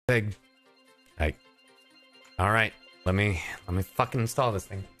Pig. Hey. All right. Let me fucking install this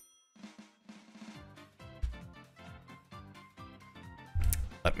thing.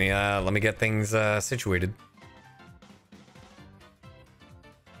 Let me get things situated.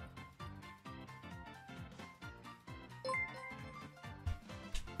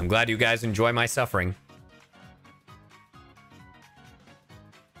 I'm glad you guys enjoy my suffering.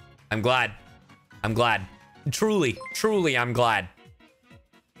 I'm glad. I'm glad. Truly, truly, I'm glad.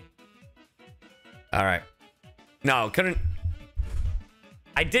 All right. No, couldn't.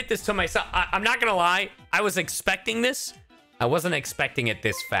 I did this to myself. I'm not gonna lie. I was expecting this. I wasn't expecting it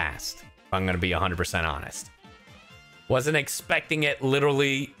this fast. If I'm gonna be 100% honest. Wasn't expecting it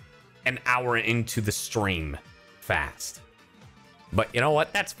literally an hour into the stream fast. But you know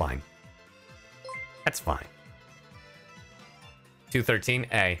what? That's fine. That's fine. 213.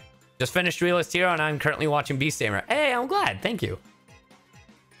 Hey. Just finished Realist Hero and I'm currently watching Beastgamer. Hey, I'm glad. Thank you.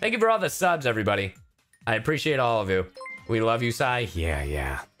 Thank you for all the subs, everybody. I appreciate all of you. We love you, Sai.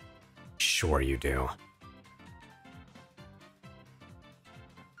 Yeah. Sure you do.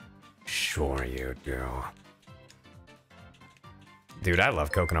 Sure you do. Dude, I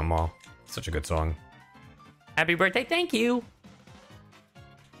love Coconut Mall. Such a good song. Happy birthday. Thank you.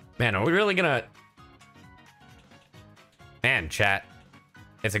 Man, are we really gonna... Man, chat.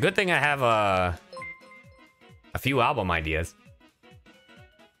 It's a good thing I have a few album ideas.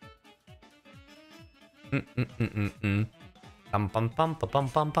 Bum bum bum bum bum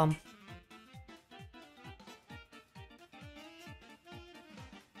bum bum.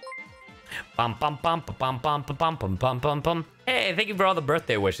 Bum bum bum bum bum bum bum bum bum bum. Hey, thank you for all the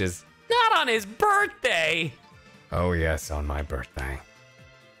birthday wishes. Not on his birthday. Oh yes, on my birthday.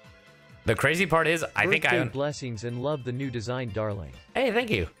 The crazy part is, I think I blessings and love the new design, darling. Hey, thank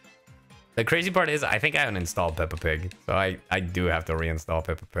you. The crazy part is, I think I uninstalled Peppa Pig, so I do have to reinstall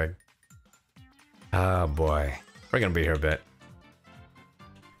Peppa Pig. Oh boy, we're gonna be here a bit.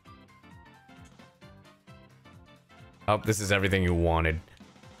 Oh, this is everything you wanted.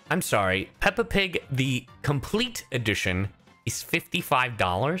 I'm sorry, Peppa Pig, the complete edition is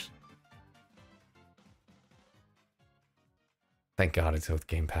 $55. Thank God it's with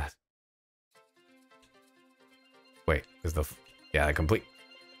Game Pass. Wait, is the... Yeah, the complete...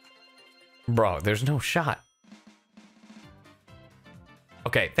 Bro, there's no shot.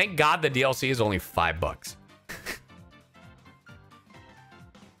 Okay, thank God the DLC is only $5.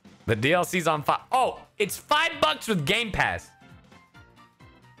 The DLC's on $5... Oh, it's $5 with Game Pass.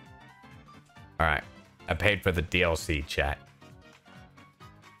 Alright, I paid for the DLC, chat.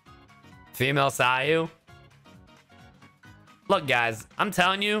 Female Sayu? Look, guys, I'm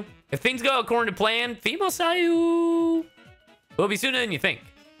telling you, if things go according to plan, female Sayu will be sooner than you think.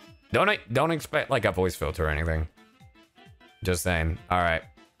 Don't expect like a voice filter or anything. Just saying. All right,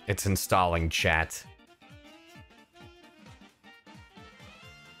 it's installing, chat.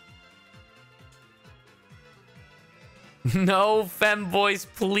 No femme voice,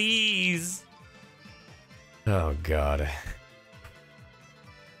 please. Oh God.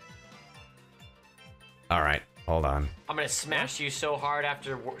 All right, hold on. I'm gonna smash you so hard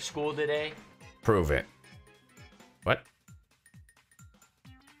after school today. Prove it. What?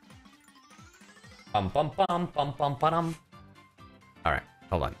 Bum bum bum bum bum bum. All right,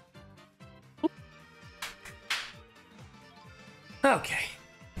 hold on. Okay.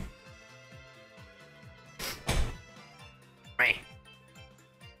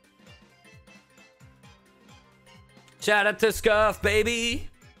 Shout out to Scuff, baby.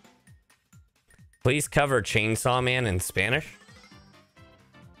 Please cover Chainsaw Man in Spanish.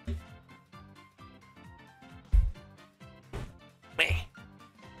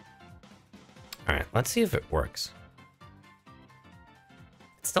 All right, let's see if it works.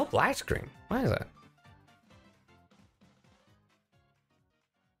 It's still black screen. Why is that?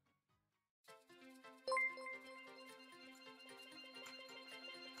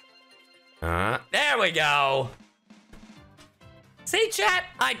 There we go. See, chat?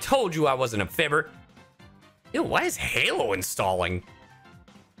 I told you I wasn't a fibber. Ew, why is Halo installing?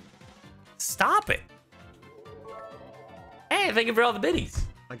 Stop it. Hey, thank you for all the biddies.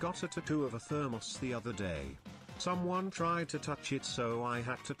 I got a tattoo of a thermos the other day. Someone tried to touch it, so I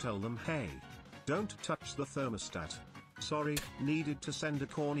had to tell them, hey, don't touch the thermostat. Sorry, needed to send a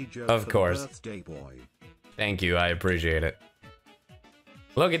corny joke of for course. The birthday boy. Thank you, I appreciate it.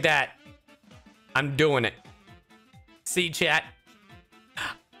 Look at that. I'm doing it. See, chat?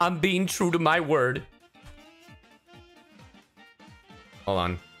 I'm being true to my word. Hold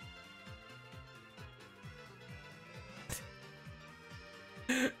on.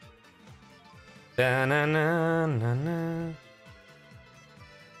 Da, na, na, na, na.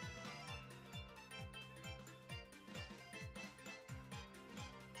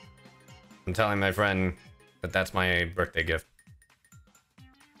 I'm telling my friend that that's my birthday gift.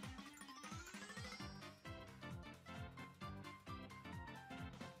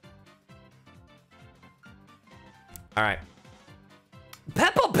 All right.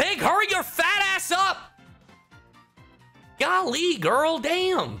 Peppa Pig, hurry your fat ass up! Golly, girl,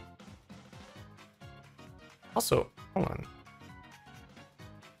 damn. Also, hold on.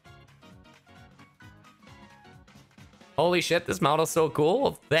 Holy shit, this model's so cool.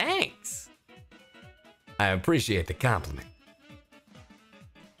 Well, thanks. I appreciate the compliment.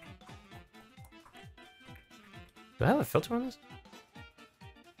 Do I have a filter on this?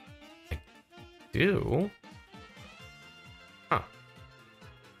 I do. Huh.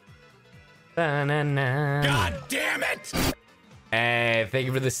 Ba-na-na. God damn it! Hey, thank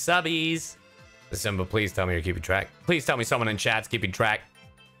you for the subbies. Simba, please tell me you're keeping track. Please tell me someone in chat's keeping track.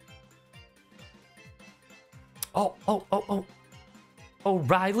 Oh,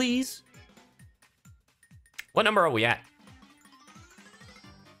 O'Reilly's? What number are we at?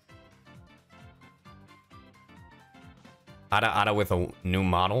 Ada with a new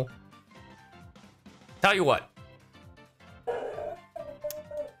model. Tell you what.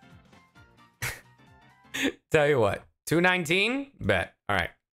 Tell you what. 219? Bet. All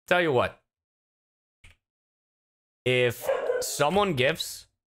right. Tell you what. If someone gifts,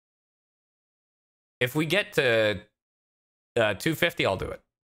 if we get to 250, I'll do it.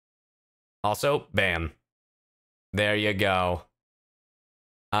 Also, bam. There you go.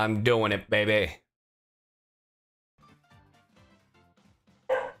 I'm doing it, baby.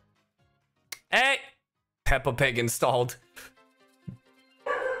 Hey! Peppa Pig installed.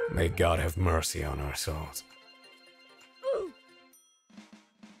 May God have mercy on our souls.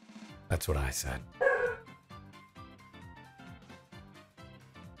 That's what I said.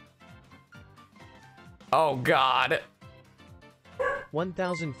 Oh, God.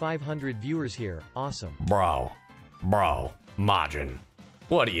 1,500 viewers here. Awesome. Bro, Majin,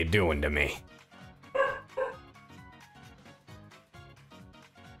 what are you doing to me?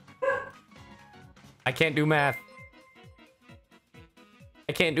 I can't do math.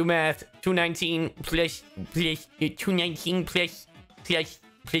 219 plus 219 plus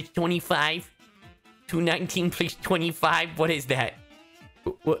 25. 219 plus 25. What is that?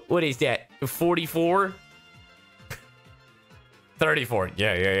 What is that? 44? 34.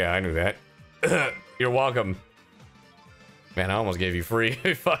 Yeah, I knew that. You're welcome. Man, I almost gave you free.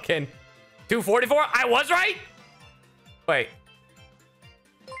 Fucking 244? I was right? Wait.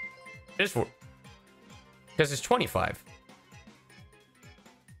 Just for... Because it's 25.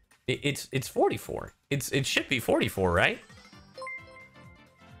 It's 44. It should be 44, right?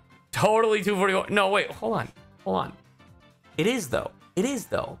 Totally 244. No, wait, hold on. It is though.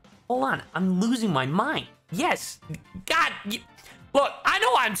 Hold on, I'm losing my mind. Yes. God, look, I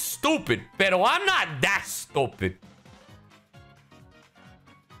know I'm stupid, but I'm not that stupid.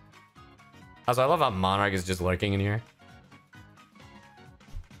 Also, I love how Monarch is just lurking in here.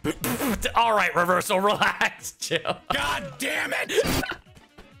 All right, Reversal, relax, chill. God damn it!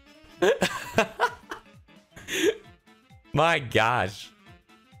 My gosh.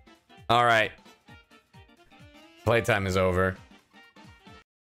 All right. Playtime is over.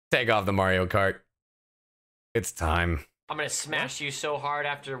 Take off the Mario Kart. It's time. I'm gonna smash you so hard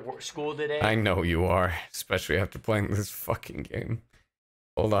after school today. I know you are, especially after playing this fucking game.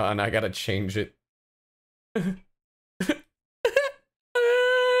 Hold on, I gotta change it.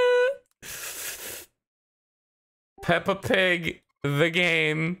 Peppa Pig, the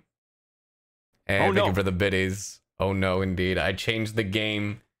game. And thank you for the biddies. Oh no, indeed. I changed the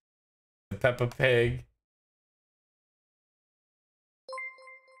game to Peppa Pig.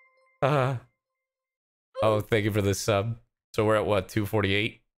 Oh, thank you for the sub. So we're at what,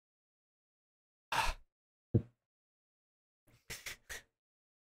 248?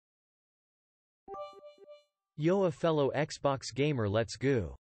 Yo, a fellow Xbox gamer, let's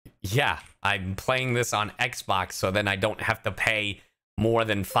go. Yeah, I'm playing this on Xbox so then I don't have to pay more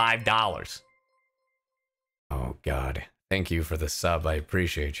than $5. Oh, God. Thank you for the sub. I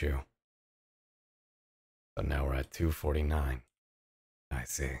appreciate you. So now we're at 249. I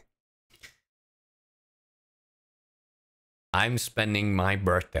see. I'm spending my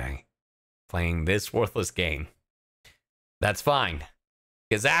birthday playing this worthless game. That's fine.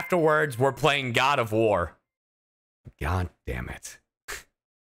 Because afterwards, we're playing God of War. God damn it.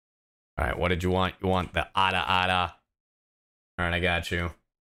 All right, what did you want? You want the Ada. All right, I got you.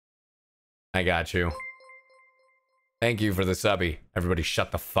 Thank you for the subby. Everybody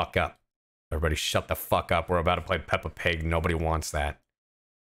shut the fuck up. We're about to play Peppa Pig. Nobody wants that.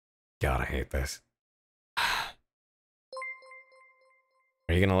 God, I hate this.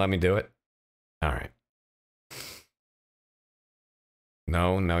 Are you gonna let me do it? All right.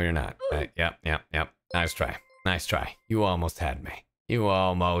 No, no, you're not. Yep. Nice try. Nice try. You almost had me. You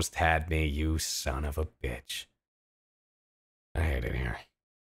almost had me, you son of a bitch. I hate it here.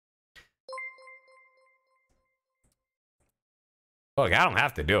 Look, I don't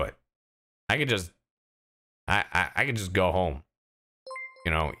have to do it. I could just... I could just go home.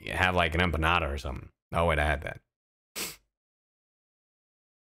 You know, have like an empanada or something. Oh, wait, I had that.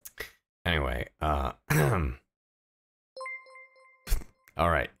 Anyway, all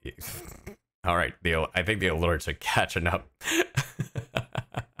right. All right, I think the alerts are catching up.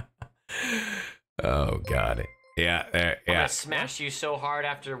 Oh, God. Yeah, I'm gonna smash you so hard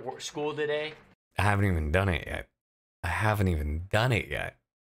after school today. I haven't even done it yet. I haven't even done it yet.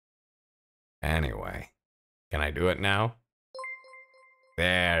 Anyway, can I do it now?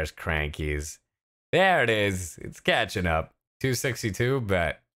 There's Cranky's. There it is. It's catching up. 262,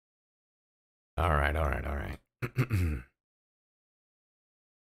 bet. All right.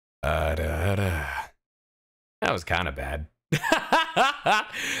 That was kind of bad. That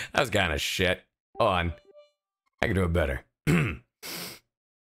was kind of shit. Hold on. I can do it better. I'm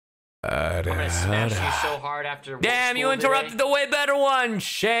gonna smash you so hard after Damn, you school interrupted today. the way better one.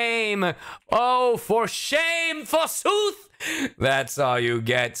 Shame. Oh, for shame, forsooth. That's all you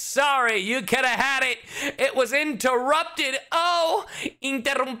get. Sorry, you could have had it. It was interrupted. Oh,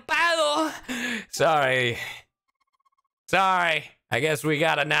 interrumpado. Sorry. I guess we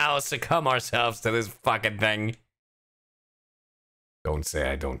gotta now succumb ourselves to this fucking thing. Don't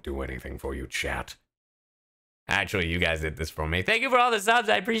say I don't do anything for you, chat. Actually, you guys did this for me. Thank you for all the subs.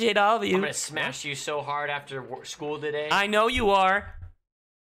 I appreciate all of you. I'm gonna smash you so hard after school today. I know you are.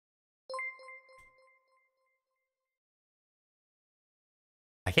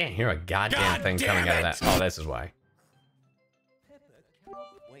 I can't hear a goddamn thing coming out of that. Oh, this is why. Peppa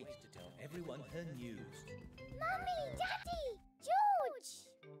cannot wait to tell everyone her news. Mummy, Daddy, George!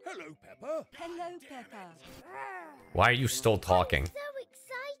 Hello, Peppa. Hello, Peppa. Why are you still talking? So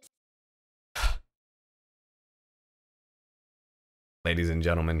excited. Ladies and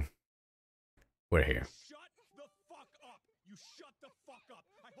gentlemen, we're here. Shut the fuck up. You shut the fuck up.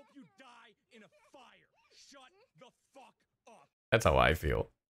 I hope you die in a fire. Shut the fuck up. That's how I feel.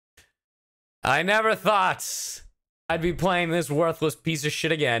 I never thought I'd be playing this worthless piece of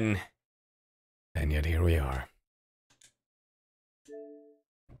shit again. And yet here we are.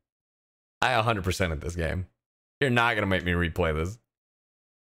 I 100% at this game. You're not gonna make me replay this.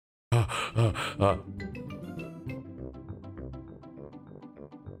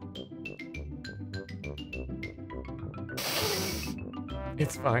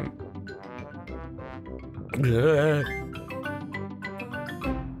 It's fine.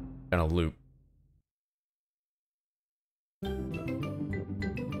 Gonna loop.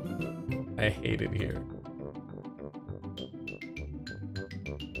 I hate it here.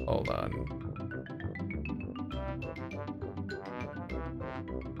 Hold on.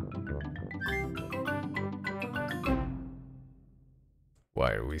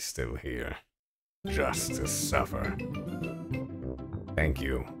 Why are we still here? Just to suffer. Thank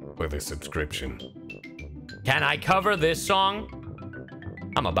you for the subscription. Can I cover this song?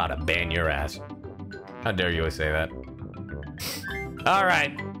 I'm about to ban your ass. How dare you say that? All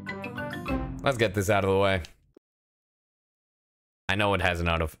right. Let's get this out of the way. I know it has an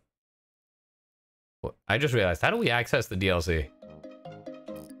out of... I just realized, how do we access the DLC?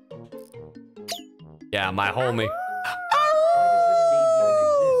 Yeah, my homie. Why does this game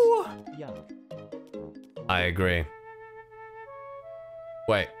even exist? Yuck. I agree.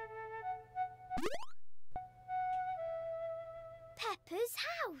 Wait. Peppa's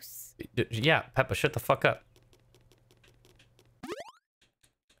house. Yeah, Peppa, shut the fuck up.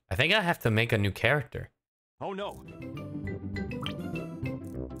 I think I have to make a new character. Oh no.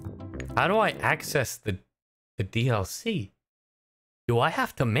 How do I access the DLC? Do I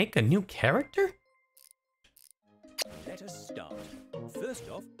have to make a new character? Let us start. First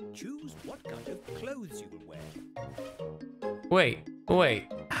off, choose what kind of clothes you will wear. Wait.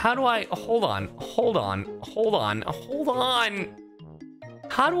 How do I... Hold on.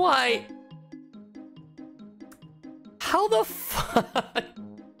 How do I... How the fuck...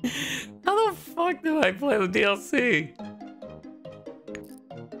 How the fuck do I play the DLC?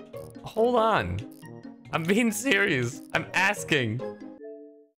 Hold on. I'm being serious. I'm asking.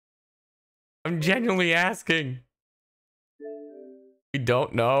 I'm genuinely asking. You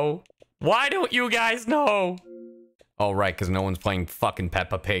don't know? Why don't you guys know? Oh, right, because no one's playing fucking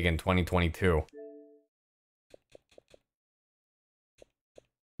Peppa Pig in 2022.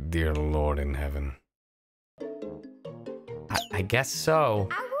 Dear Lord in heaven. I guess so.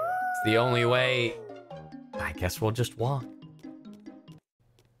 It's the only way. I guess we'll just walk.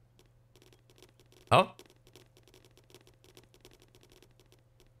 Oh.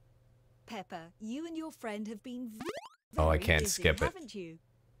 Peppa, you and your friend have been Oh, I very can't busy, skip it. haven't you?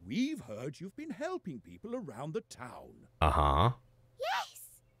 We've heard you've been helping people around the town. Uh-huh. Yes.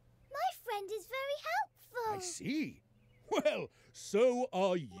 My friend is very helpful. I see. Well, so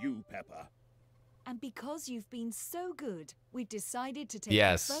are you, Peppa. And because you've been so good, we've decided to take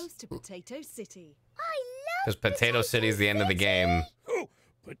Yes. you both to Potato City. I Because love Potato City is the end of the game. Oh,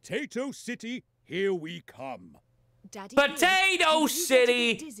 Potato City, here we come. Daddy Potato Pig, did you get a bit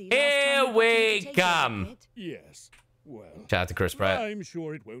City, dizzy last here time you got in the we potato come. pit? Yes, well, Shout out to Chris Pratt. I'm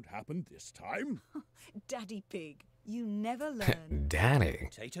sure it won't happen this time. Daddy Pig, you never learn. Daddy.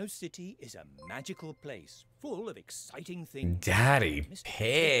 Potato City is a magical place full of exciting things. Daddy Mr.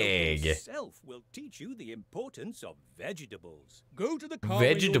 Pig. Potato himself will teach you the importance of vegetables. Go to the car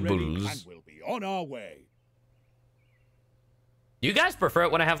when you're ready, Vegetables. and we'll be on our way. You guys prefer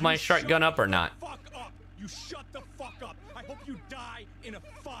it when I have my shotgun up or not? Fuck up! You shut the fuck up! I hope you die in a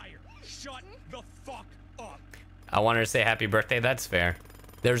fire. Shut the fuck up! I wanted to say happy birthday. That's fair.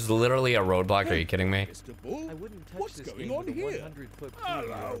 There's literally a roadblock. Are you kidding me? Mr. Bull, I wouldn't touch what's this going game on with a here? 100-foot pool or a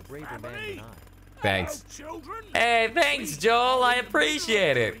Hello, braver man family. than I. Thanks. Hello, children. Hey, thanks, Joel. I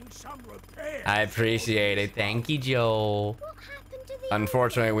appreciate it. Doing some repairs. I appreciate it. Thank you, Joel. What happened to the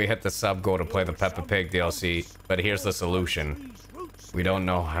Unfortunately, we hit the sub goal to play the Peppa Pig DLC, but here's the solution. We don't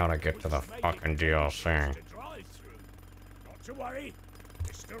know how to get to the fucking DLC. Not to worry.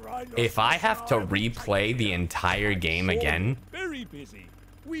 Mr. Rhino If I have to replay the entire game again, very busy.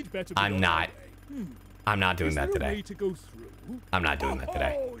 We'd better be I'm on not. our way. I'm not doing Is that there a way today. to go through? I'm not doing that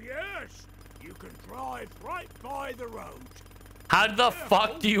today. Oh, yes. You can drive right by the road. How the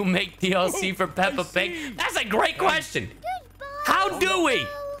fuck do you make DLC for Peppa Pig? That's a great question. Goodbye. How do we?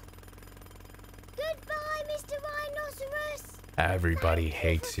 Goodbye, Mr. Rhinoceros. Everybody Thank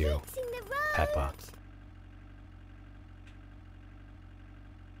hates for you, fixing the road. Peppa.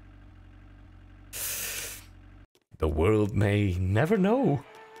 The world may never know.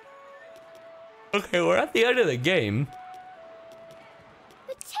 Okay, we're at the end of the game.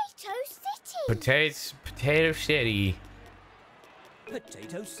 Potato City. Potato City.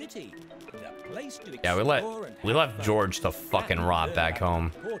 Potato City, the place to Yeah, we explore and have left fun George to fucking and rot learn back about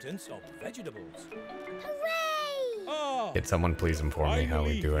home. the importance of vegetables. Hooray. Ah, Did someone please inform me how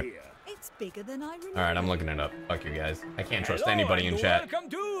we do it? finally here. It's bigger than I remember. All right, I'm looking it up. Fuck you guys. I can't trust Hello anybody in and chat. Welcome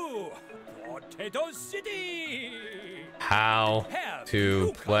to Potato City. How Have to you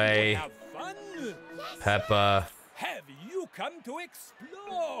come play to have fun? Peppa Have you come to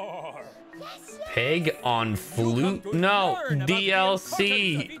explore? Pig on You flute? come to No, learn about the importance of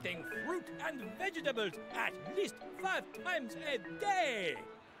DLC. eating fruit and vegetables at least 5 times a day.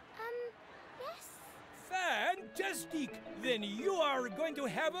 Yes. Fantastic! Then you are going to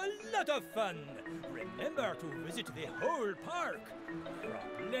have a lot of fun. Remember to visit the whole park. There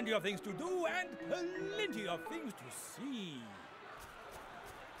are plenty of things to do and plenty of things to see.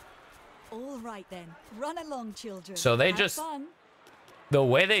 All right then, run along, children. So they Have just- fun. The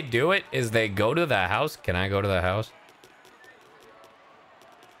way they do it is they go to the house. Can I go to the house?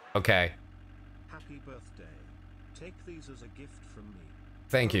 Okay. Happy birthday. Take these as a gift from me.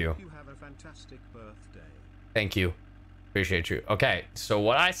 Thank you. Hope you have a fantastic birthday. Thank you. Appreciate you. Okay, so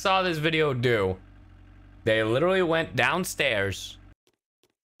what I saw this video do, they literally went downstairs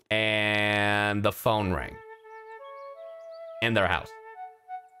and the phone rang in their house.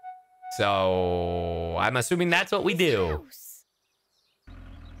 So I'm assuming that's what we do. House.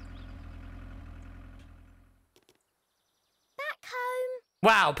 Back home.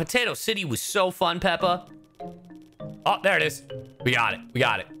 Wow, Potato City was so fun, Peppa. Oh, there it is. We got it. We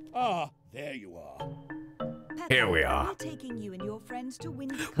got it. Ah, there you are. Peppa, Here we are. We're taking you and your friends to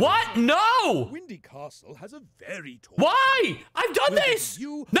Windy Castle. What? No! Windy Castle has a very tall. Why? I've done We'll give this!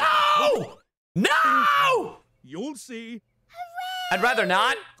 you- No! No! You'll see. I'd rather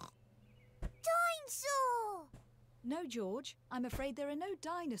not. Dinosaur. No, George. I'm afraid there are no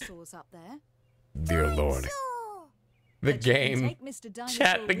dinosaurs up there. Dear Lord. Dinosaur. The But you can game. take Mr. Dinosaur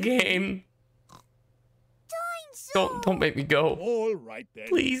Chat the with you. game. Dinosaur. Don't make me go. All right then.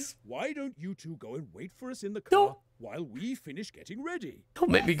 Please. Why don't you two go and wait for us in the car Don't. while we finish getting ready?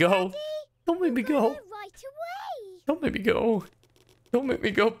 Don't make me go. Don't make me go. Right away. Don't make me go. Don't make me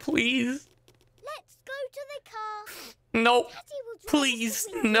go, please. Let's go to the car. No. Daddy will drive us Please.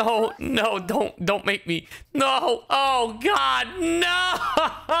 to Windy No. Castle. No. Don't make me. No. Oh God. No.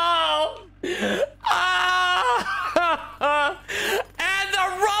 Ah! And the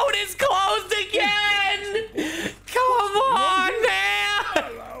road is closed again. Come on, man.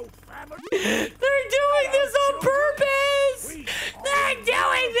 Hello,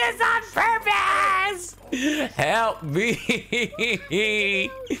 Help me.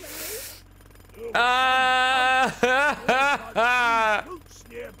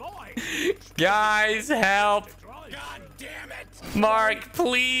 Guys, help. God damn it! Mark,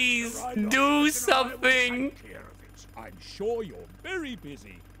 please do something. I'm sure you're very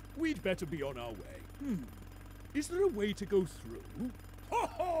busy. We'd better be on our way. Is there a way to go through?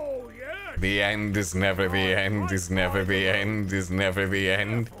 Oh, yes! The end is never the end, is never the end, is never the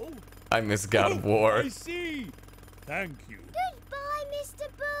end. I miss God of War. I see. Thank you. Goodbye, Mr.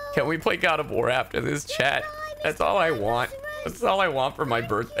 Bull. Can we play God of War after this chat? That's all I want. That's all I want for my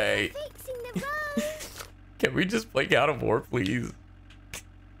birthday. Fixing the road. Can we just play God of War, please?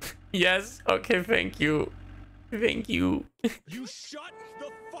 Yes. Okay, thank you. Thank you. You shut the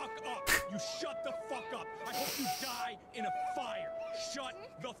fuck up! You shut the fuck up! I hope you die in a fire! Shut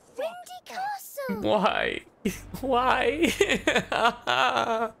the fuck Windy up! Castle. Why? Why?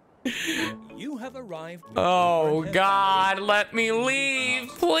 You have arrived. with Oh your God, family. let me leave,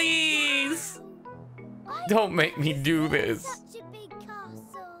 please. Don't make me do this. Such a big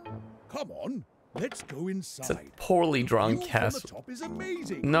castle. Come on, let's go It's a inside. poorly drawn View from the castle. top is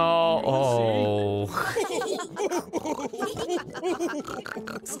amazing. No. Oh.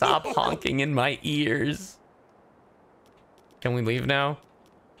 Stop honking in my ears. Can we leave now?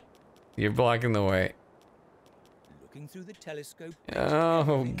 You're blocking the way. Looking through the telescope.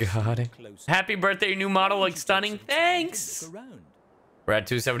 Oh God. Closer. Happy birthday, your new model looks stunning. Thanks. Look around. We're at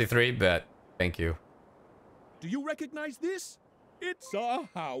 273, bet. Thank you. Do you recognize this? It's our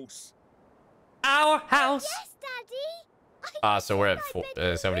house. Our house. Yes, Daddy. So we're at My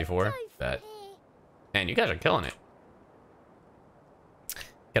bedroom 74. window from Bet. here. Man, you guys are killing it.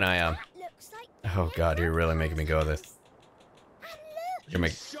 Can I, That looks like oh God, you're really making me go this. And look, You're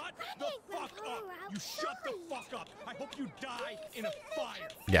making, Shut the fuck up! You shut the fuck up! I hope you die in a fire!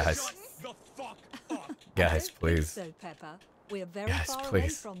 Guys. Shut the fuck up! guys, Don't think please. So, Peppa. We're very Guys, far away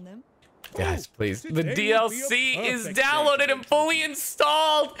please. from them. Guys, please. The today would be a DLC is perfect day downloaded to and fully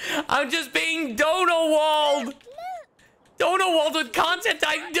installed. I'm just being dono-walled. Dono-walled with content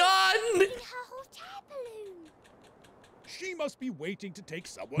I've done. in her hot air balloon. She must be waiting to take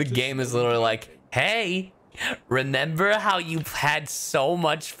someone The to game is Snowy literally like, Mountain. hey, remember how you had so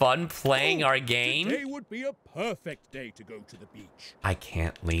much fun playing our game? Today would be a perfect day to go to the beach. I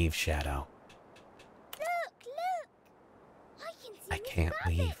can't leave, Shadow. Look, look. I can see I Miss can't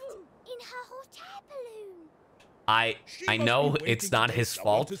Rabbit leave. in her hot air balloon. She I must know be waiting it's to not take his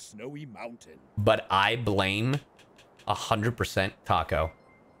someone fault, to Snowy Mountain. but I blame 100% Taco.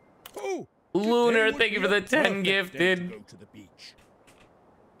 Oh, Lunar, today would thank you be for a the 10 perfect day to gifted. go to the beach.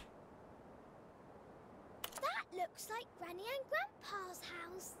 That looks like Granny and Grandpa's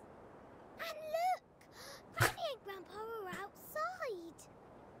house. And look, Granny and Grandpa are outside.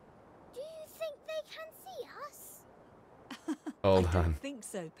 Do you think they can see us? Hold I on. don't think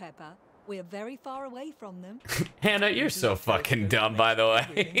so, Peppa. We're very far away from them. Hannah, you're so fucking dumb, by the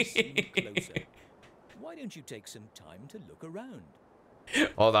Everything seemed way. closer. Why don't you take some time to look around?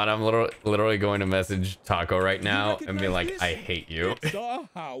 Hold on, I'm literally going to message Taco right now and be recognize like, this? I hate you. It's our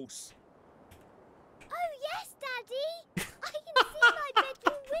house. Oh, yes, Daddy. I can see my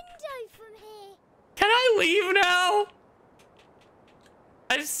bedroom window from here. Can I leave now?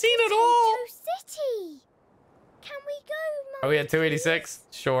 I've seen it all. Potato City. Can we go, Mum? Are we at 286?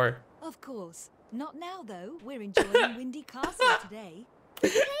 Sure. Of course. Not now, though. We're enjoying Windy Castle today.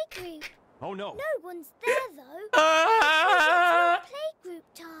 Playgroup. Oh no. No one's there, though. Ah! Playgroup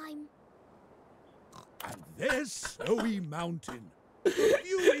time. And there's Snowy Mountain. The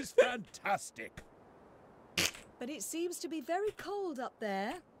view is fantastic. But it seems to be very cold up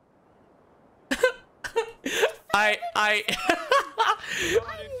there. I I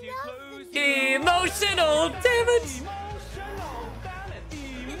love the emotional damage.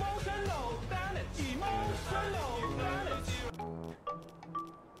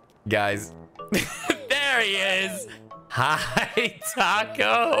 Guys, there he is. Hi,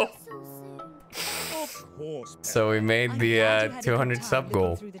 Taco. so soon. Of course. Peppa. So we made I'm the glad you had a good 200 time sub looking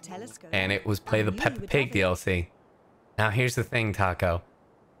goal, through the telescope. and it was play I the knew you Peppa would Pig love it. DLC. Now here's the thing, Taco.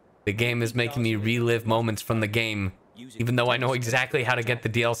 The game is making me relive moments from the game, even though I know exactly how to get the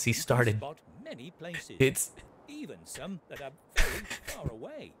DLC You can started. spot many places, It's... even some that are very far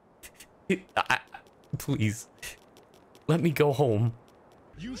away. please, let me go home.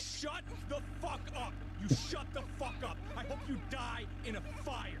 You shut the fuck up! You shut the fuck up! I hope you die in a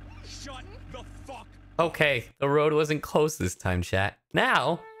fire! Shut the fuck up! Okay, the road wasn't closed this time, chat.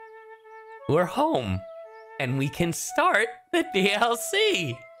 Now, we're home, and we can start the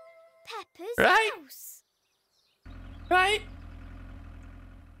DLC, Peppa's Right? house. right?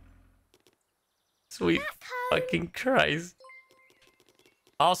 Sweet fucking Christ.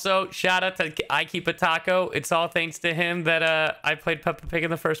 Also, shout out to I Keep a Taco. It's all thanks to him that I played Peppa Pig in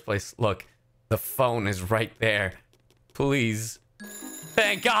the first place. Look, the phone is right there. Please.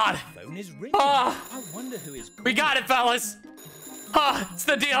 Thank God. Phone is ringing. Ah, I wonder who is we got it, fellas. Ah, it's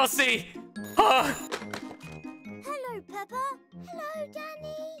the DLC. Ah. Hello, Peppa. Hello,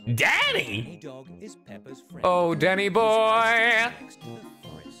 Danny. Danny? Danny Dog is Peppa's friend. Oh, Danny boy. Next to the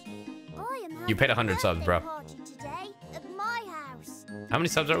forest. I am You paid having 100 a subs, bro. birthday party today at my house. How many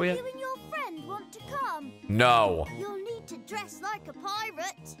subs are we at? You and your friend want to come? No. You'll need to dress like a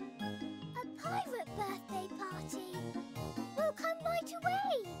pirate. A pirate birthday party. We'll come right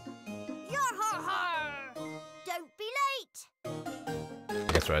away. Yar-har-har! Don't be late.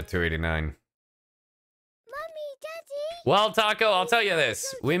 I guess we're at 289. Mummy, Daddy. Well, Taco, I'll tell you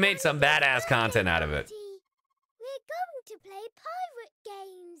this. We made some badass content out of it. We're going to play pirate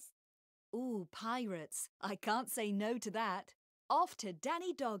games. Ooh, pirates. I can't say no to that. Off to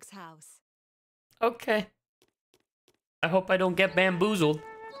Danny Dog's house. Okay. I hope I don't get bamboozled.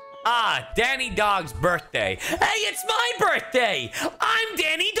 Ah, Danny Dog's birthday. Hey, it's my birthday. I'm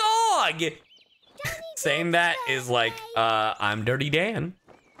Danny Dog. Saying that is like, I'm Dirty Dan.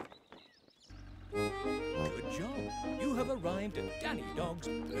 Good job. You have arrived at Danny Dog's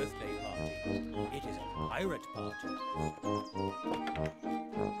birthday party. It is a pirate party.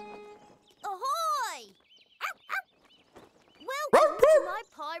 Ahoy! Welcome to my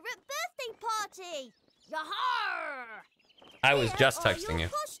pirate birthday party. Yahar! I was just Here are texting your you.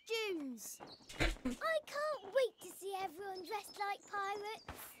 costumes. I can't wait to see everyone dressed like pirates.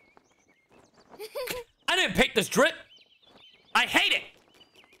 I didn't pick this drip. I hate it.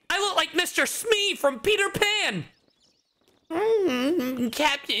 I look like Mr. Smee from Peter Pan.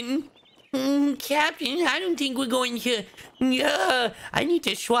 Captain. Captain, I don't think we're going to... I need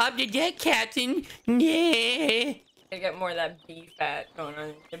to swab the deck, Captain. Yeah. I get more of that beef fat going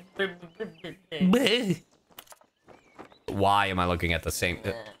on. Why am I looking at the same...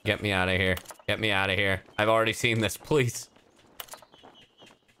 Get me out of here. Get me out of here. I've already seen this, please.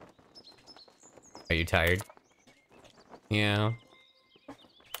 Are you tired? Yeah.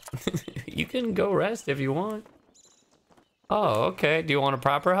 You can go rest if you want. Oh, okay. Do you want a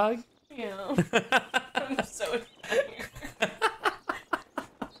proper hug? Yeah. I'm so tired.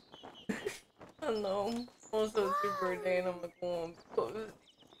 I know. Also, it's your birthday and I'm like, oh, I'm close.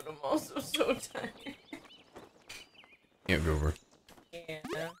 But I'm also so tired. Yeah, Goober. Yeah.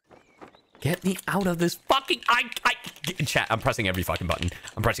 Get me out of this fucking... Chat, I'm pressing every fucking button.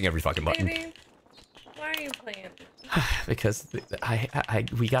 I'm pressing every fucking button. Baby, why are you playing? Because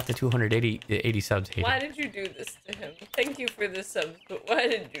we got the 280 subs here. Why did you do this to him? Thank you for the subs, but why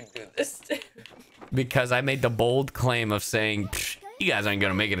did you do this to him? Because I made the bold claim of saying, you guys aren't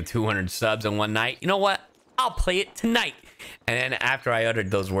gonna make it to 200 subs in one night. You know what? I'll play it tonight. And then after I uttered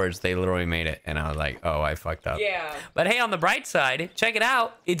those words, they literally made it. And I was like, oh, I fucked up. Yeah. But hey, on the bright side, check it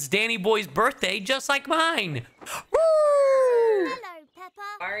out. It's Danny Boy's birthday, just like mine. Woo! Hello, Peppa.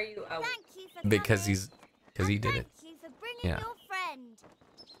 Why are you out? Thank you for Because coming. he did it. Thank you for bringing Yeah. your friend.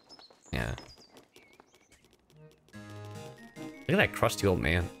 Yeah. Look at that crusty old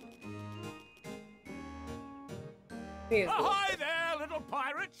man. He is cool. Hi there, little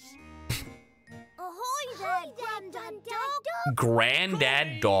pirates. Ahoy there, Grandad Dog.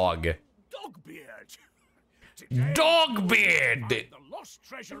 Granddad Dog. Dogbeard. Today, Dogbeard! the lost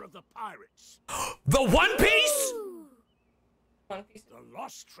treasure of the pirates. The One Piece? Ooh. One Piece. The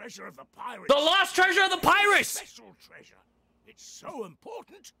lost treasure of the pirates. The lost treasure of the pirates! Special treasure. It's so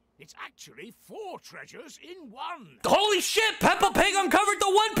important, it's actually 4 treasures in one. Holy shit! Peppa Pig uncovered the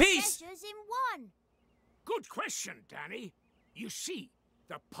One Piece! Treasures in one. Good question, Danny. You see,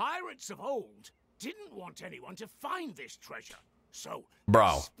 the pirates of old didn't want anyone to find this treasure. So,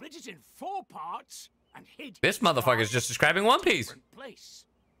 Bro. they split it in 4 parts and hid This each motherfucker's part just describing One in a Piece. different place.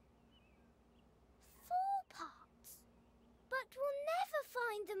 4 parts. But we'll never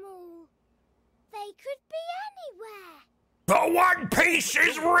find them all. They could be anywhere. The One Piece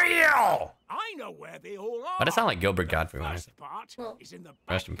is real! I know where they all are. Why does it sound like Gilbert Godfrey The when I first part Well, is in the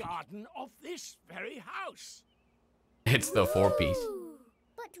rest back in peace. garden of this very house. It's the 4-piece. Ooh.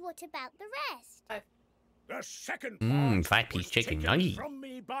 But what about the rest? The second Mmm, part 5-piece was chicken taken nugget. from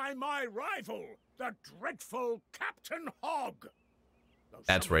me by my rival, the dreadful Captain Hog. Though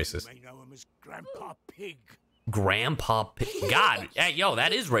That's some of you racist. may know him as Grandpa Pig. Grandpa Pig. God, hey, yo,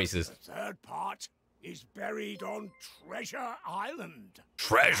 that is racist. The third part is buried on Treasure Island.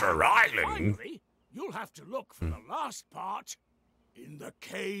 Treasure Island? Finally, you'll have to look for the last part in the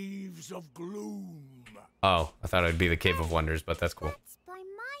Caves of Gloom. Oh, I thought it'd be the Cave of Wonders, but that's cool. That's by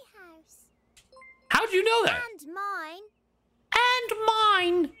my house. did you know that? And mine. And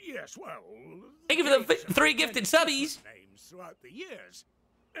mine. Yes, well... Thank you for the 3 gifted subbies. Names throughout the years.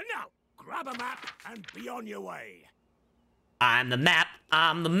 And now, grab a map and be on your way. I'm the map.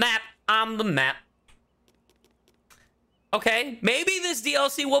 I'm the map. I'm the map. Okay, maybe this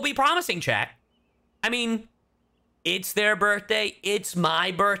DLC will be promising, chat. I mean, it's their birthday. It's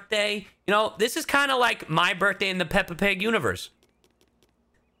my birthday. You know, this is kind of like my birthday in the Peppa Pig universe.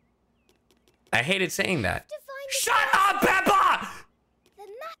 I hated saying that. Shut up, Peppa! The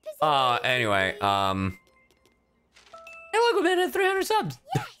map is Anyway, hey, look, we made it 300 subs.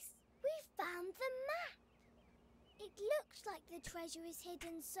 Yes, we found the map. It looks like the treasure is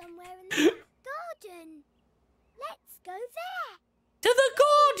hidden somewhere in the back garden. Let's go there. To the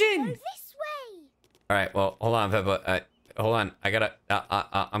garden. Go this way. All right, well, hold on, Peppa. Hold on, I gotta,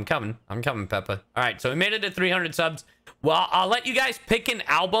 I'm coming, Peppa. All right, so we made it to 300 subs. Well, I'll let you guys pick an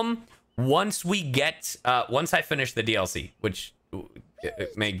album once we get, once I finish the DLC, which,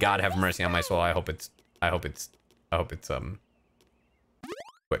 may God have mercy on my soul. I hope it's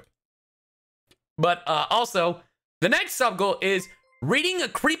quick. But, also, the next sub goal is reading a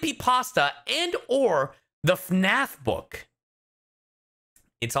creepypasta and or the FNAF book.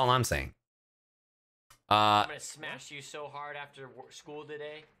 It's all I'm saying. I'm gonna smash you so hard after school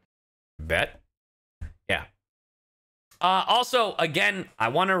today. Bet. Yeah. Also, again, I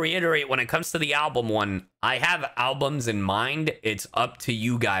want to reiterate when it comes to the album one, I have albums in mind. It's up to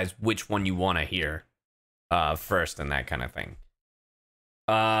you guys which one you want to hear first and that kind of thing.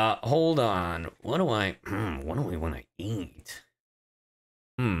 Hold on. What do I want to eat?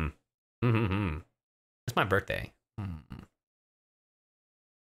 It's my birthday.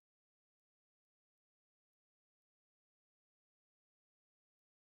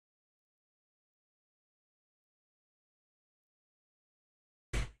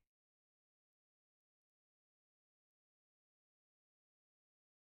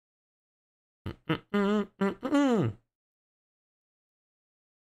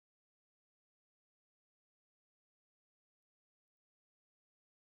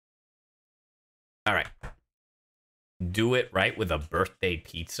 All right. Do it right with a birthday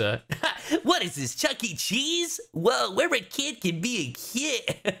pizza. What is this, Chuck E. Cheese? Whoa, where a kid can be a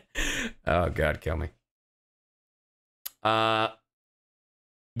kid. Oh, God, kill me. Ya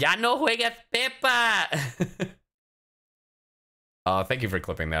no juegas, Peppa. Oh, thank you for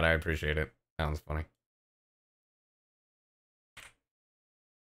clipping that. I appreciate it. Sounds funny.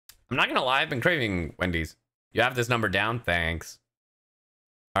 I'm not gonna lie, I've been craving Wendy's. You have this number down? Thanks.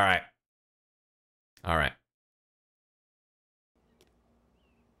 All right. All right.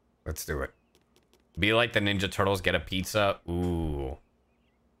 Let's do it. Be like the Ninja Turtles, get a pizza. Ooh.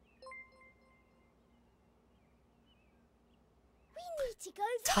 We need to go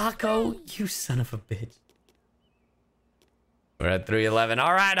this Taco, way. you son of a bitch. We're at 311.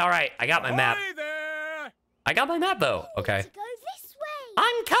 All right, all right. I got my map. Hi there. I got my map, though. Okay. To go this way.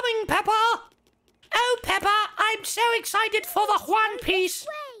 I'm coming, Peppa. Oh, Peppa, I'm so excited for the One Piece.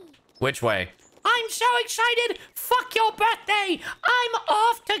 Way. Which way? I'm so excited. Fuck your birthday. I'm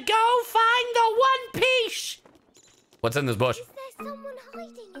off to go find the One Piece. What's in this bush? Is there someone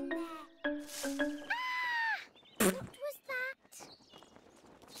hiding in there? Ah! What was that?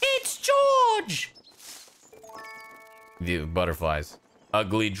 It's George. The butterflies.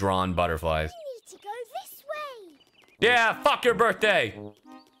 Ugly drawn butterflies. We need to go this way. Yeah, fuck your birthday. We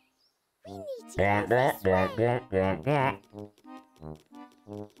need to go this way.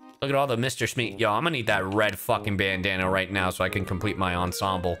 Look at all the Mr. Smeet. Yo, I'm gonna need that red fucking bandana right now so I can complete my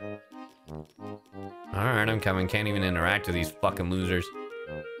ensemble. Alright, I'm coming. Can't even interact with these fucking losers.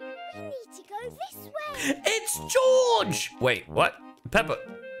 We need to go this way. It's George! Wait, what? Peppa.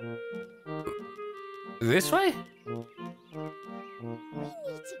 This way? We need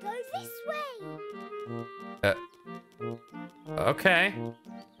to go this way. Okay.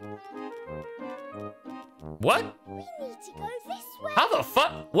 What? We need to go this way. How the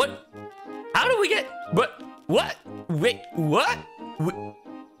fuck? What? How do we get? What? What? Wait, what?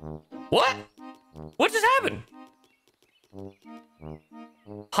 What? What just happened?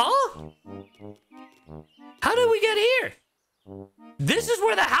 Huh? How did we get here? This is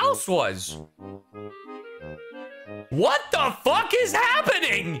where the house was. What the fuck is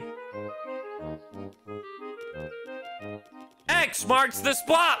happening? X marks the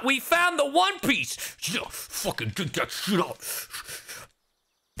spot. We found the One Piece. Fucking dig that shit up.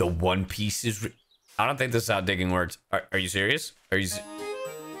 The One Piece is... I don't think this is how digging works. Are you serious? Are you...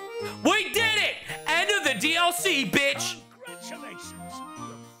 We did it! End of the DLC, bitch! Congratulations.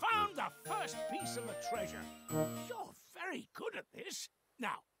 You found the first piece of the treasure. You're very good at this.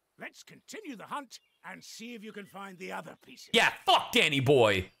 Now, let's continue the hunt and see if you can find the other pieces. Yeah, fuck Danny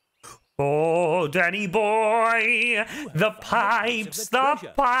boy. Oh, Danny boy, the pipes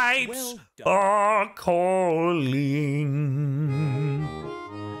are calling.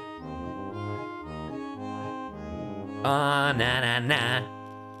 Na na na.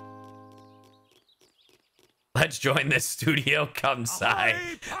 Let's join this studio. Come side.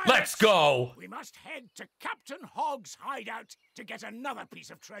 Let's go. We must head to Captain Hogg's hideout to get another piece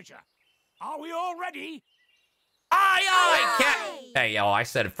of treasure. Are we all ready? Aye, aye, Cap. Hey, yo, I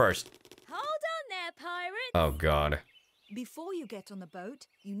said it first. Hold on there, pirates. Oh, God. Before you get on the boat,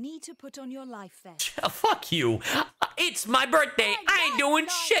 you need to put on your life vest. Fuck you. It's my birthday. I ain't doing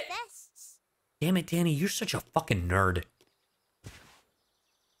shit. Damn it, Danny. You're such a fucking nerd.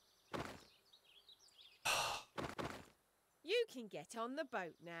 You can get on the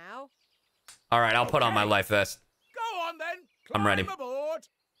boat now. All right, I'll put on my life vest. Go on then. I'm ready. Aboard.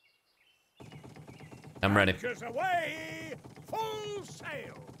 I'm ready. Anchors away. Full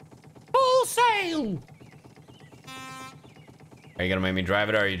sail. Full sail. Are you gonna make me drive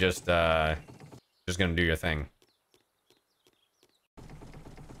it, or are you just gonna do your thing?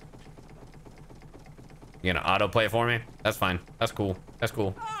 You gonna autoplay it for me? That's fine. That's cool. That's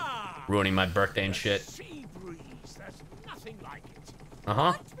cool. Ruining my birthday and shit. Sea breeze. There's nothing like it. Uh-huh.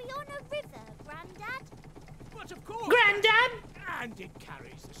 Aren't we on a river, Grandad? But of course. Granddad! And it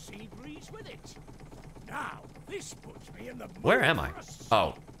carries the sea breeze with it. Now, this puts me in the mood. Where am I?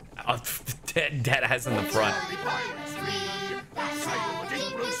 Oh. Dead has in the front.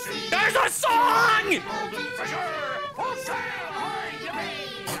 There's a song!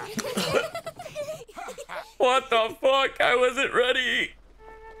 What the fuck? I wasn't ready.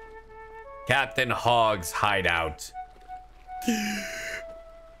 Captain Hogg's hideout.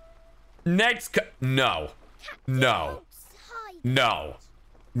 Next. No. No. No.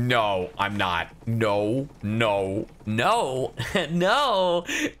 No, I'm not. No, no, no, no,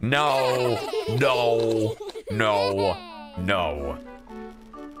 no, no, no, no.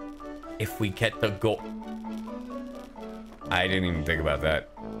 If we get the goal. I didn't even think about that.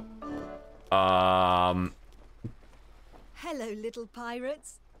 Hello, little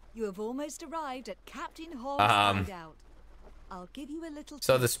pirates. You have almost arrived at Captain Hogg's hideout. I'll give you a little.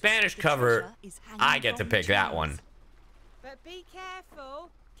 So the Spanish cover, I get to pick that one. But be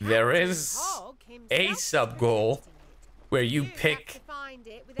careful. There is a sub goal where you pick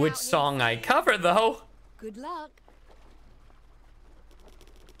which song I cover, though. Good luck.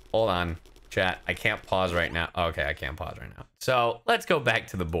 Hold on, chat. I can't pause right now. Okay, I can't pause right now. So let's go back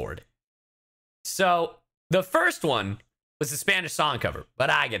to the board. So the first one was the Spanish song cover, but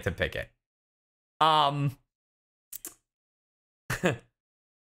I get to pick it.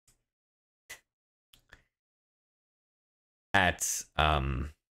 At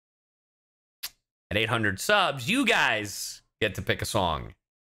 800 subs, you guys get to pick a song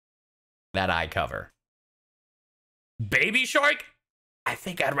that I cover. Baby Shark? I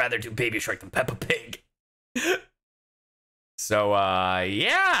think I'd rather do Baby Shark than Peppa Pig. So,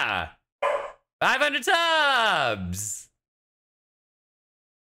 yeah. 500 subs.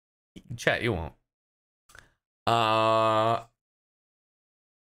 Chat, you won't.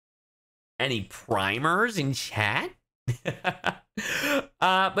 Any primers in chat?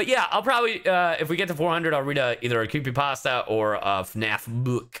 But yeah, I'll probably, if we get to 400, I'll read either a creepypasta or a FNAF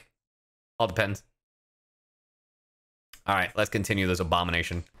book. All depends. All right, let's continue this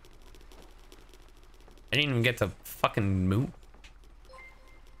abomination. I didn't even get to fucking move.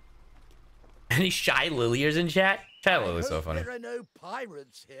 Any Shy Liliers in chat? Shy Lily's so funny. There are no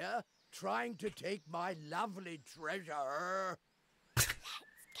pirates here trying to take my lovely treasure. Let's get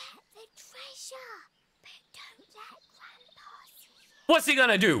the treasure, but don't let Grandpa see it. What's he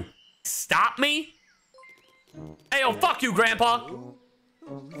gonna do? Stop me? Hey, yo, fuck you, Grandpa.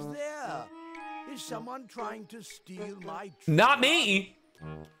 Who's there? Is someone trying to steal my treasure? Not me.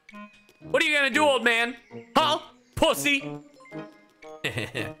 What are you gonna do, old man? Huh? Pussy.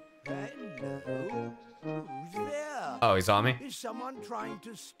 Hello? Who's there? Oh, he saw me? Is someone trying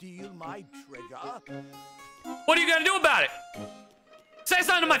to steal my treasure? What are you gonna do about it? Say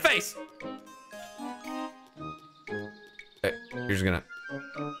something to my face. Hey, you're just gonna...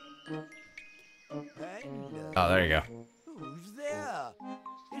 Hello? Oh, there you go. Who's there?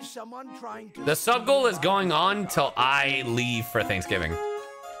 Is someone trying to... The sub goal is going on till I leave for Thanksgiving.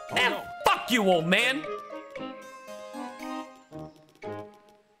 And fuck you, old man.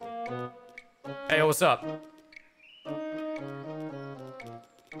 Hey, what's up?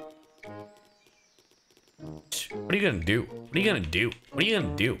 What are you gonna do? What are you gonna do? What are you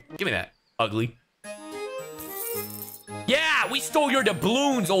gonna do? Give me that, ugly. Yeah, we stole your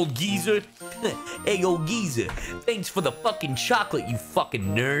doubloons, old geezer. Hey, yo, geezer. Thanks for the fucking chocolate, you fucking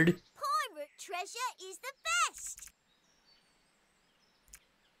nerd. Pirate treasure is the best.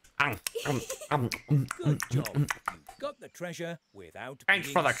 Good job. You got the treasure without Thanks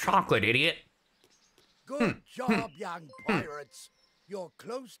being for the seen. chocolate, idiot. Good job, young pirates. You're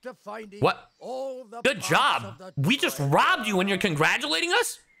close to finding What? all the Good parts job. of the We just treasure. robbed you and you're congratulating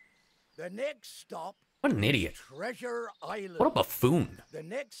us? The next stop What an is idiot. Treasure Island. What a buffoon. The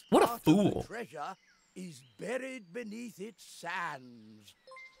next What a part fool. Of the treasure is buried beneath its sands.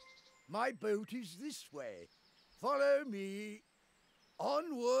 My boat is this way. Follow me.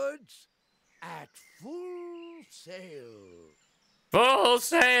 Onwards at full sail. Full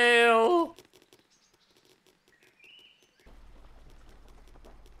sail.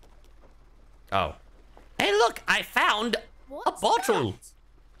 Oh. Hey, look, I found a bottle.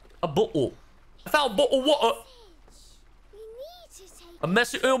 A bottle. I found a bottle of water. We need to take A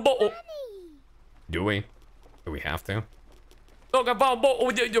messy in a bottle. Granny. Do we? Do we have to? Look, I found a bottle.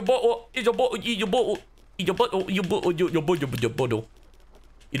 It's a bottle. It's a bottle. It's a bottle. It's a bottle. It's a bottle. It's a bottle. It's a bottle.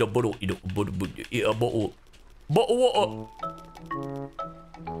 It's a bottle. It's a bottle. It's a bottle. Bottle water.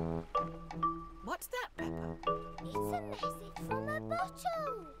 What's that, Peppa? It's a message from a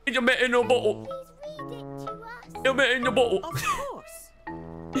bottle. It's a messy in a bottle. Please read it to us. It's a messy in a bottle. Of course.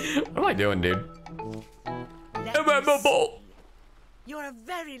 What am I doing, dude? Let It's a messy me bottle. see. You're a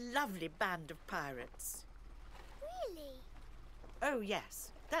very lovely band of pirates. Really? Oh,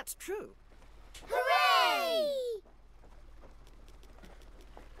 yes, that's true. Hooray!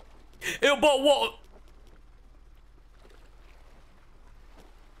 It's a bottle of water.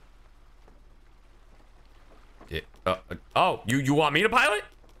 Oh, you want me to pilot?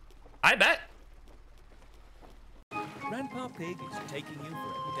 I bet. Grandpa Pig is taking you for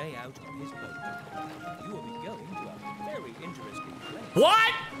a day out on his boat. You will be going to a very interesting place.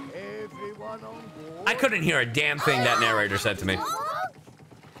 What? Everyone on board. I couldn't hear a damn thing that narrator said to me.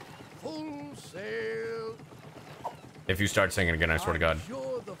 Full sail. If you start singing again, I swear to God. I'm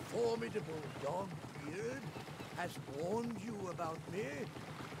sure the formidable Dog Beard has warned you about me.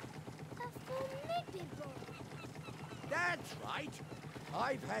 A formidable. That's right.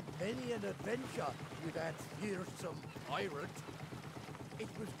 I've had many an adventure with that fearsome pirate. It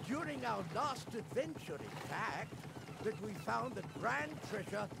was during our last adventure, in fact, that we found the grand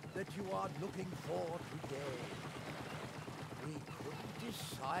treasure that you are looking for today. We couldn't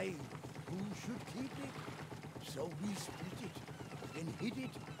decide who should keep it, so we split it and hid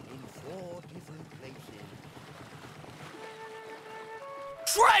it in 4 different places.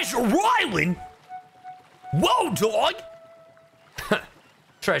 Treasure Island? Whoa, dog!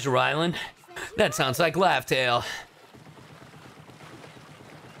 Treasure Island? That sounds like Laugh Tale.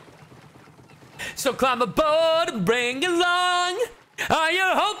 So climb aboard and bring along all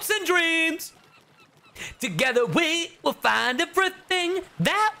your hopes and dreams. Together we will find everything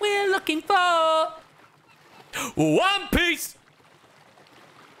that we're looking for. One Piece!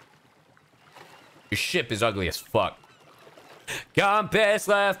 Your ship is ugly as fuck. Compass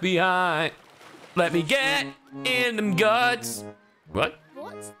left behind. Let me get in them guts. What?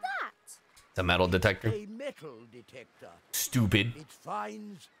 What's that? It's a metal detector. A metal detector. Stupid. It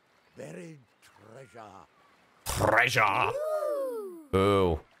finds buried treasure. Treasure.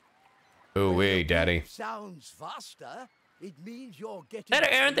 Ooh. Ooh wee, daddy. Sounds faster. It means you're getting. Later,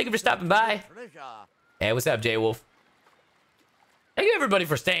 Aaron. Thank you for stopping by. Treasure. Hey, what's up, J Wolf? Thank you, everybody,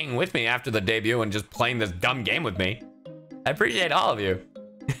 for staying with me after the debut and just playing this dumb game with me. I appreciate all of you.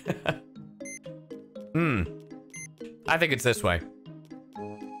 I think it's this way.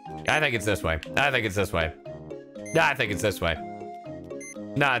 I think it's this way. I think it's this way. I think it's this way.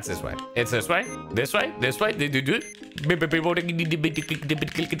 Nah, it's this way. It's this way. This way. This way. It's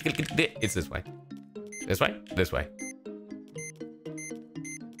this way. This way. This way.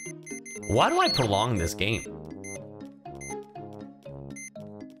 Why do I prolong this game?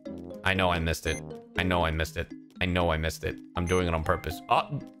 I know I missed it. I know I missed it. I know I missed it. I'm doing it on purpose.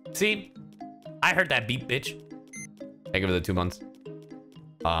 Oh, see? I heard that beep, bitch. Thank you for the 2 months.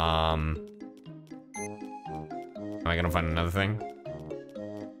 Am I gonna find another thing?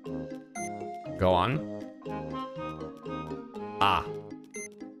 Go on. Ah.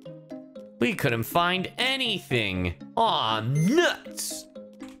 We couldn't find anything. Aw, nuts.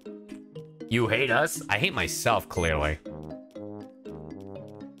 You hate us? I hate myself, clearly.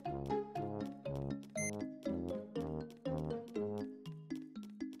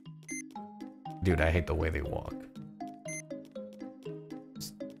 Dude, I hate the way they walk.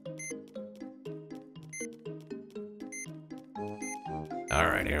 All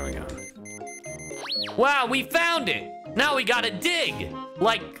right, here we go. Wow, we found it. Now we gotta dig.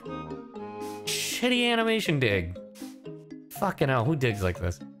 Like shitty animation dig. Fucking hell, who digs like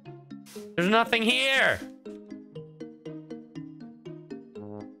this? There's nothing here.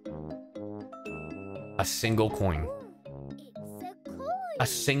 A single coin. It's a coin. A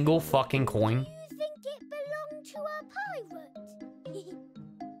single fucking coin? You think it belonged to a pirate?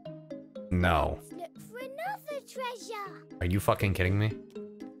 No. Let's look for another treasure. Are you fucking kidding me?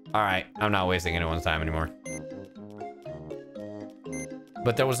 All right, I'm not wasting anyone's time anymore.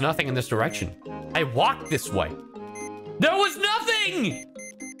 But there was nothing in this direction. I walked this way. There was nothing!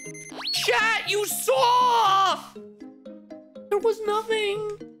 Chat, you saw! There was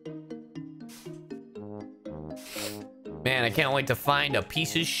nothing. Man, I can't wait to find a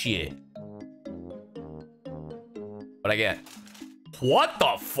piece of shit. What'd I get? What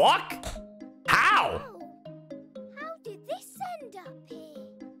the fuck? How? How did this end up here?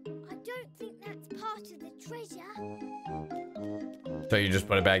 I don't think that's part of the treasure. So you just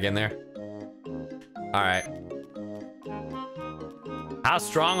put it back in there? All right. How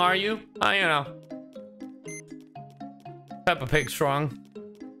strong are you? Oh, you know. Peppa Pig strong.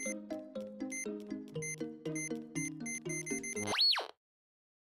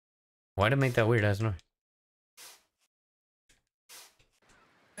 Why'd it make that weird ass noise?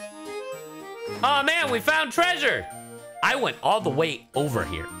 Oh man, we found treasure! I went all the way over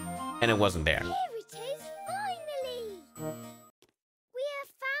here, and it wasn't there. Here it is, finally! We have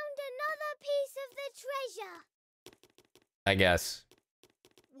found another piece of the treasure. I guess.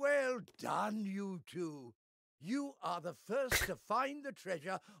 Well done, you two. You are the first to find the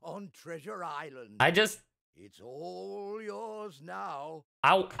treasure on Treasure Island. It's all yours now.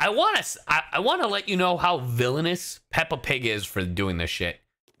 I want to let you know how villainous Peppa Pig is for doing this shit.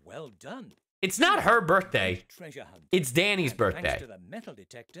 Well done. It's not her birthday. Treasure hunt. It's Danny's Thanks birthday. to the metal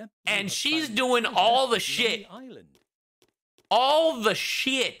detector, And she's doing all the shit. All the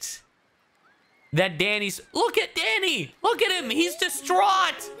shit that Danny's... Look at Danny! Look at him! He's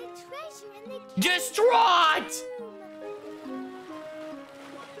distraught! Distraught!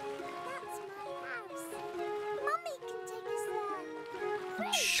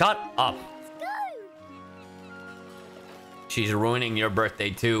 Shut up. She's ruining your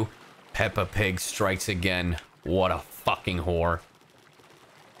birthday too. Peppa Pig strikes again. What a fucking whore.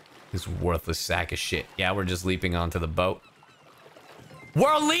 This worthless sack of shit. Yeah, we're just leaping onto the boat.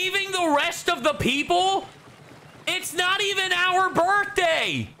 We're leaving the rest of the people? It's not even our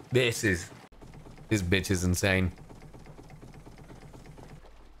birthday! This bitch is insane.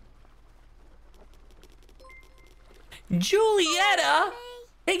 Julietta!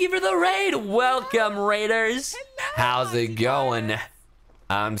 Thank you for the raid! Welcome, raiders! How's it going?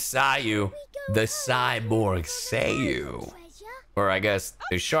 I'm Sayu, the cyborg Sayu. Or I guess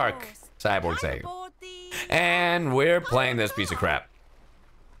the shark cyborg Sayu. And we're playing this piece of crap.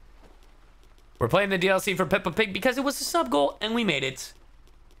 We're playing the DLC for Peppa Pig because it was a sub goal and we made it.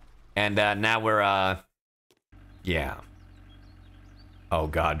 And now we're, yeah. Oh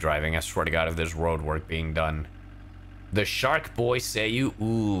god, driving. I swear to god if there's road work being done. The Shark Boy Sayu.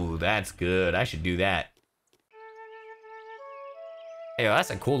 Ooh, that's good. I should do that. Hey, that's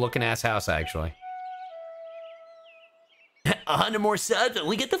a cool looking ass house, actually. 100 more subs and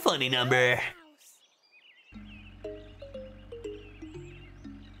we get the funny number.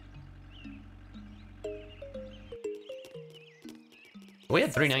 We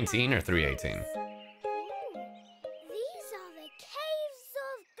had 319 or 318. These are the caves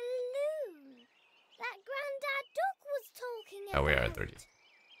of gloom that Grandad Duck was talking about. Oh, we are at 30.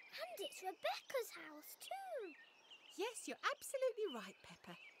 And it's Rebecca's house too. Yes, you're absolutely right,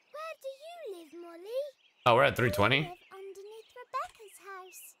 Peppa. Where do you live, Molly? Oh, we're at 320? I live underneath Rebecca's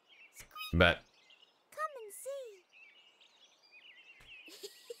house. Squeak. Bet. Come and see.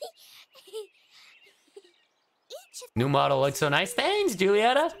 New model looks so nice. Thanks,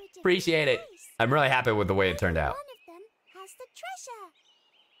 Julietta. Appreciate it. I'm really happy with the way it turned out. One of them has the treasure.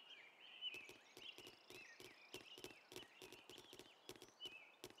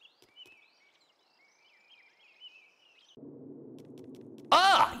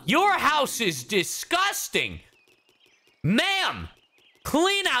 Ah, your house is disgusting. Ma'am,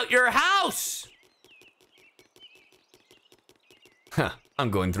 clean out your house. Huh, I'm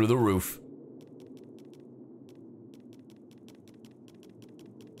going through the roof.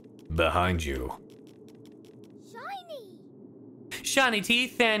 Behind you. Shiny. Shiny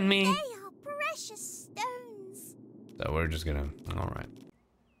teeth and me. They are precious stones. So we're just gonna, all right.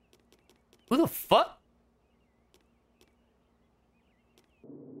 Who the fuck?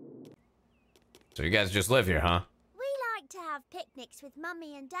 So you guys just live here, huh? We like to have picnics with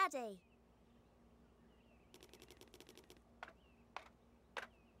Mummy and Daddy.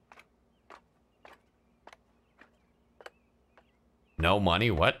 No money?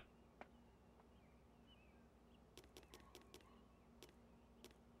 What?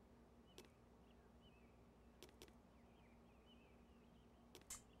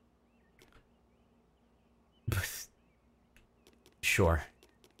 Sure.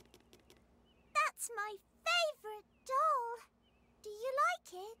 That's my favorite doll. Do you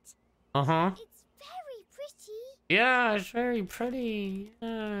like it? Uh-huh. It's very pretty. Yeah, it's very pretty.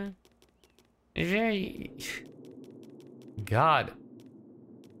 It's very... God.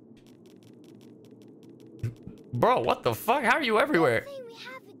 Bro, what the fuck? How are you everywhere? I think we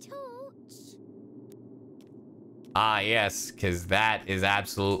have a torch. Ah, yes, because that is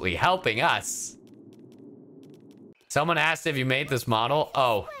absolutely helping us. Someone asked if you made this model.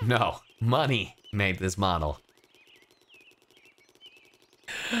 Oh, no. Money made this model.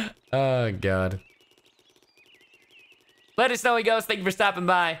 Oh, God. Let us know, he goes. Thank you for stopping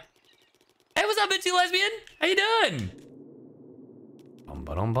by. Hey, what's up, Bitsy Lesbian? How you doing?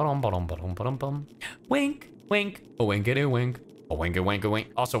 Wink, wink, a winkety wink, a winky winky wink.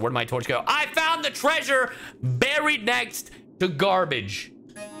 Also, where'd my torch go? I found the treasure buried next to garbage.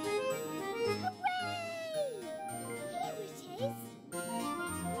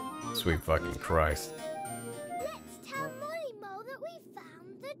 Sweet fucking Christ. Let's tell Molly Mole that we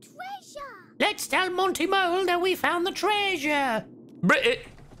found the treasure. Let's tell Monty Mole that we found the treasure.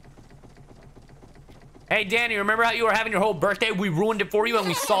 Hey, Danny, remember how you were having your whole birthday? We ruined it for you and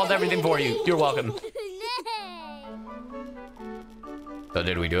we solved everything for you. You're welcome. So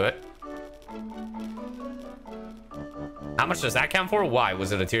did we do it? How much does that count for? Why?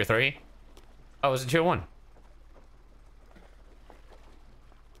 Was it a tier 3? Oh, it was a tier 1.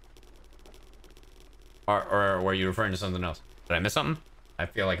 Or were you referring to something else? Did I miss something? I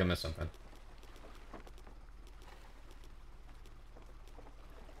feel like I missed something.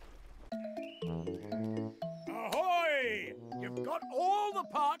 Ahoy! You've got all the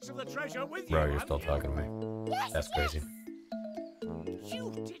parts of the treasure with you. Bro, you're still talking to me. Yes, That's crazy.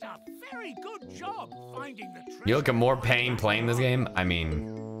 You did a very good job finding the treasure. You look at more pain playing this game? I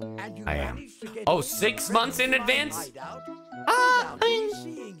mean, I am. Oh, 6 months in advance? Ah,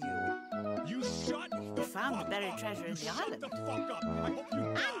 You shut You found the buried treasure in the island. the fuck up. I hope you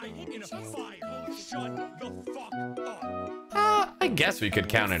die in a fire. Shut the fuck up. I guess we could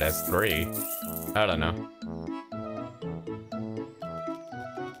count it as 3. I don't know.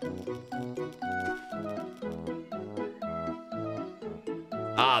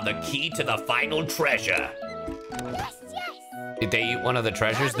 Ah, the key to the final treasure. Yes, yes. Did they eat one of the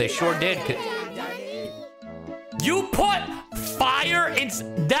treasures? They sure did. You put fire in...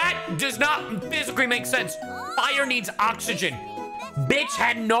 That does not physically make sense. Fire needs oxygen. Bitch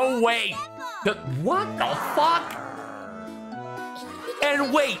had no way. What the fuck?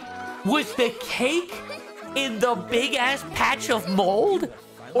 And wait, was the cake in the big ass patch of mold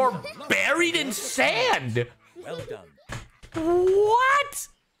or buried in sand? Well done. What?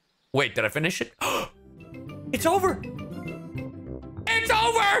 Wait, did I finish it? It's over. It's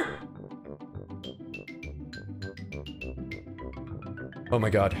over. Oh my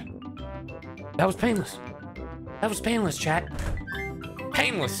God. That was painless. That was painless, chat.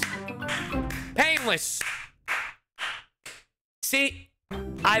 Painless. Painless. See,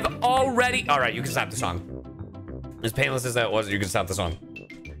 I've already... All right, you can stop the song. As painless as that was, you can stop the song.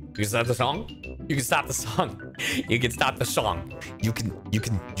 You can stop the song? You can stop the song. You can stop the song. You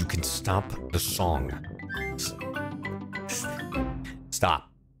can stop the song. Stop.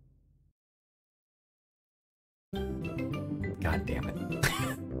 God damn it.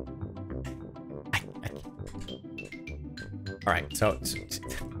 All right, so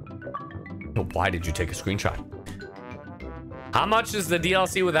why did you take a screenshot? How much is the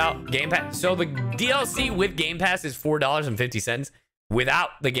DLC without Game Pass? So the DLC with Game Pass is $4.50. Without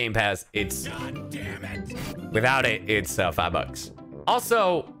the Game Pass, it's... God damn it. Without it, it's $5.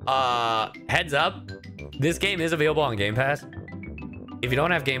 Also, heads up, this game is available on Game Pass. If you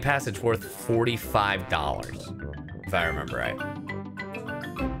don't have Game Pass, it's worth $45, if I remember right.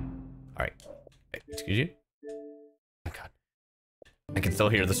 All right. Excuse you? Oh, God. I can still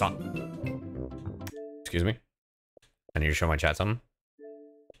hear the song. Excuse me? I need to show my chat something.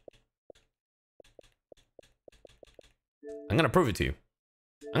 I'm gonna prove it to you.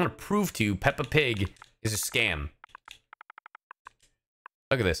 I'm gonna prove to you Peppa Pig is a scam.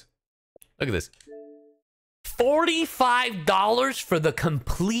 Look at this. Look at this. $45 for the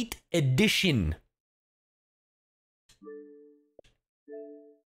complete edition.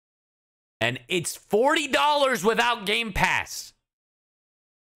 And it's $40 without Game Pass.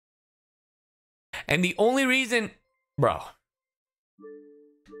 And the only reason... Bro.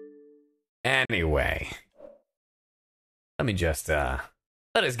 Anyway. Let me just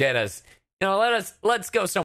let us get us, let's go somewhere.